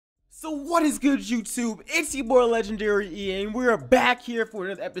So what is good, YouTube? It's your boy LegendaryEA, and we're back here for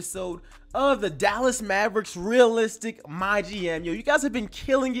another episode of the Dallas Mavericks realistic Mygm. Yo, you guys have been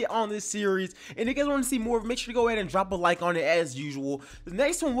killing it on this series, and if you guys want to see more, make sure to go ahead and drop a like on it as usual. The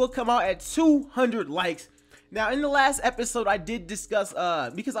next one will come out at 200 likes. Now, in the last episode, I did discuss,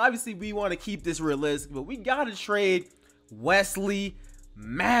 because obviously we want to keep this realistic, but we gotta trade Wesley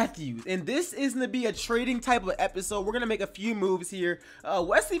Matthews, and this is going to be a trading type of episode. We're going to make a few moves here.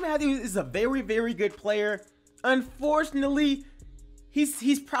 Wesley Matthews is a very good player. Unfortunately,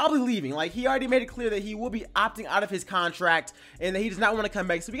 he's probably leaving. Like, he already made it clear that he will be opting out of his contract and that he does not want to come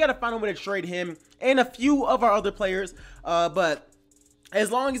back, so we got to find a way to trade him and a few of our other players. But as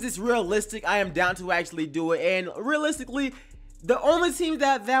long as it's realistic, I am down to actually do it. And realistically, the only team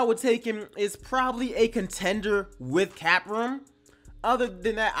that would take him is probably a contender with cap room. Other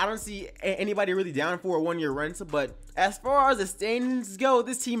than that, I don't see anybody really down for a one-year rental. But as far as the standings go,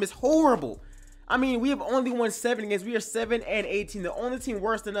 this team is horrible. I mean, we have only won 7 games. We are 7-18. The only team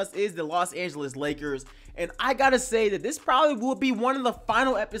worse than us is the Los Angeles Lakers. And I gotta say that this probably will be one of the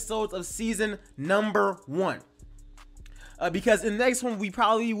final episodes of season number 1. Because in the next one, we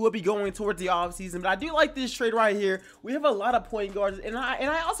probably will be going towards the off season. But I do like this trade right here. We have a lot of point guards, and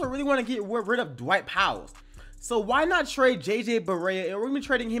I also really want to get rid of Dwight Powell. So why not trade JJ Barea, and we're going to be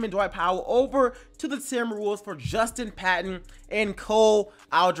trading him and Dwight Powell over to the Timberwolves for Justin Patton and Cole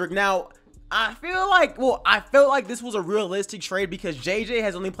Aldrich. Now, I felt like this was a realistic trade because JJ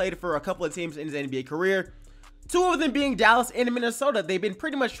has only played for a couple of teams in his NBA career. 2 of them being Dallas and Minnesota. They've been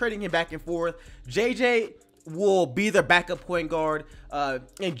pretty much trading him back and forth. JJ will be their backup point guard,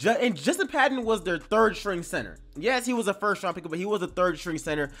 and Justin Patton was their 3rd string center. Yes, he was a 1st round pick, but he was a 3rd string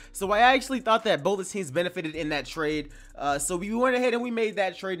center. So I actually thought that both the teams benefited in that trade. So we went ahead and we made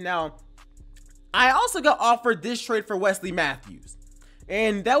that trade. Now, I also got offered this trade for Wesley Matthews,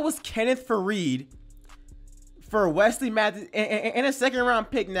 and that was Kenneth Faried for Wesley Matthews and a 2nd round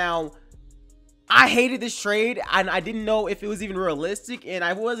pick. Now, I hated this trade, and I didn't know if it was even realistic, and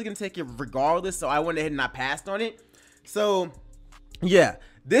I wasn't going to take it regardless, so I went ahead and I passed on it. So, yeah,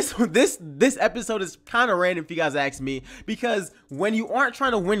 this episode is kind of random if you guys ask me, because when you aren't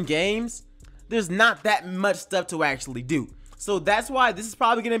trying to win games, there's not that much stuff to actually do. So that's why this is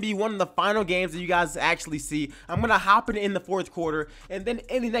probably going to be one of the final games that you guys actually see. I'm going to hop in the 4th quarter, and then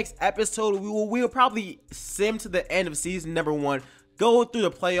in the next episode, we'll probably sim to the end of season number 1, go through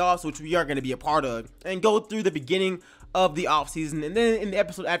the playoffs, which we are going to be a part of, and go through the beginning of the offseason. And then in the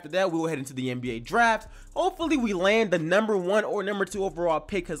episode after that, we will head into the NBA draft. Hopefully, we land the number 1 or number 2 overall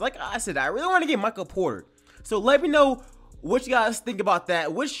pick, because like I said, I really want to get Michael Porter. So let me know what you guys think about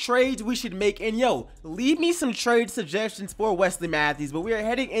that, which trades we should make, and yo, leave me some trade suggestions for Wesley Matthews. But we are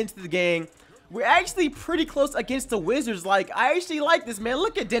heading into the game. We're actually pretty close against the Wizards. Like, I actually like this, man.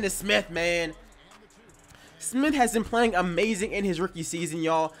 Look at Dennis Smith, man. Smith has been playing amazing in his rookie season,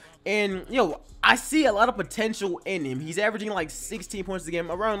 y'all, and yo, I see a lot of potential in him. He's averaging like 16 points a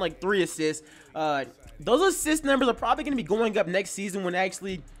game, around like 3 assists. Those assist numbers are probably going to be going up next season when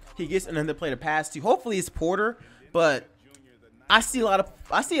actually he gets another player to pass to. Hopefully it's Porter, but I see a lot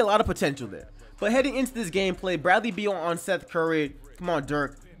of potential there. But heading into this gameplay, Bradley Beal on Seth Curry. Come on,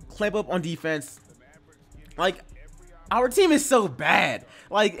 Dirk, clamp up on defense. Like, our team is so bad.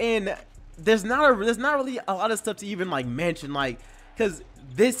 Like, and there's not really a lot of stuff to even like mention, like, because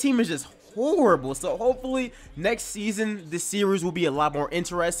this team is just horrible. So hopefully next season this series will be a lot more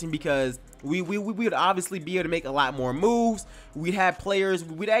interesting, because we would obviously be able to make a lot more moves. We'd have players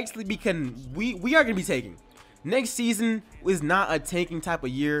we are gonna be taking. Next season is not a tanking type of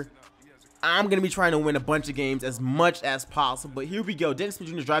year. I'm gonna be trying to win a bunch of games as much as possible. But here we go. Dennis Smith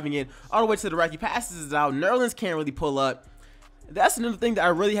Jr. is driving in all the way to the rack. He passes it out. Nerlens can't really pull up. That's another thing that I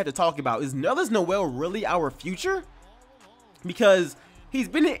really have to talk about. Is Nerlens Noel really our future? Because he's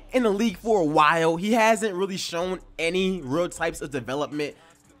been in the league for a while. He hasn't really shown any real types of development.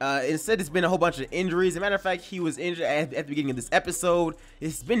 Instead, it's been a whole bunch of injuries. As a matter of fact, he was injured at the beginning of this episode.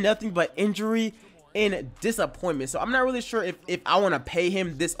 It's been nothing but injury and disappointment. So I'm not really sure if I want to pay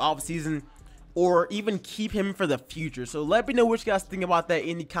him this offseason or even keep him for the future. So let me know what you guys think about that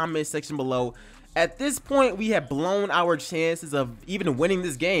in the comment section below. At this point, we have blown our chances of even winning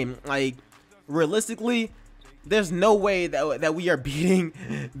this game. Like, realistically, there's no way that we are beating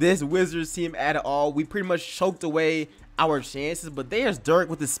this Wizards team at all. We pretty much choked away our chances, but there's Dirk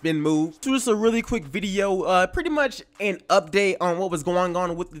with the spin move. So just a really quick video, pretty much an update on what was going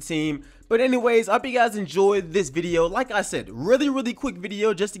on with the team. But anyways, I hope you guys enjoyed this video. Like I said, really quick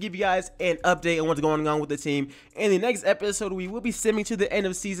video just to give you guys an update on what's going on with the team. In the next episode, we will be simming to the end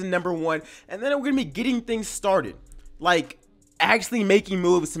of season number 1, and then we're gonna be getting things started. Like, actually making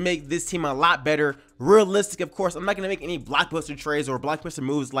moves to make this team a lot better. Realistic, of course. I'm not going to make any blockbuster trades or blockbuster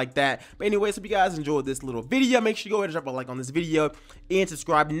moves like that. But anyways, hope you guys enjoyed this little video. Make sure you go ahead and drop a like on this video and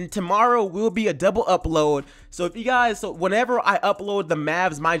subscribe. And tomorrow will be a double upload. So if you guys, whenever I upload the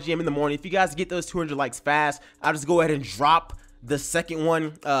Mavs Mygm in the morning, if you guys get those 200 likes fast, I'll just go ahead and drop the second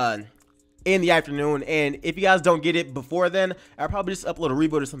one in the afternoon. And if you guys don't get it before then, I'll probably just upload a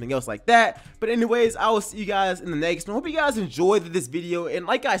reboot or something else like that. But anyways, I will see you guys in the next one. Hope you guys enjoyed this video, and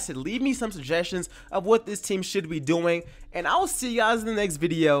like I said, leave me some suggestions of what this team should be doing, and I will see you guys in the next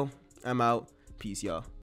video. I'm out. Peace, y'all.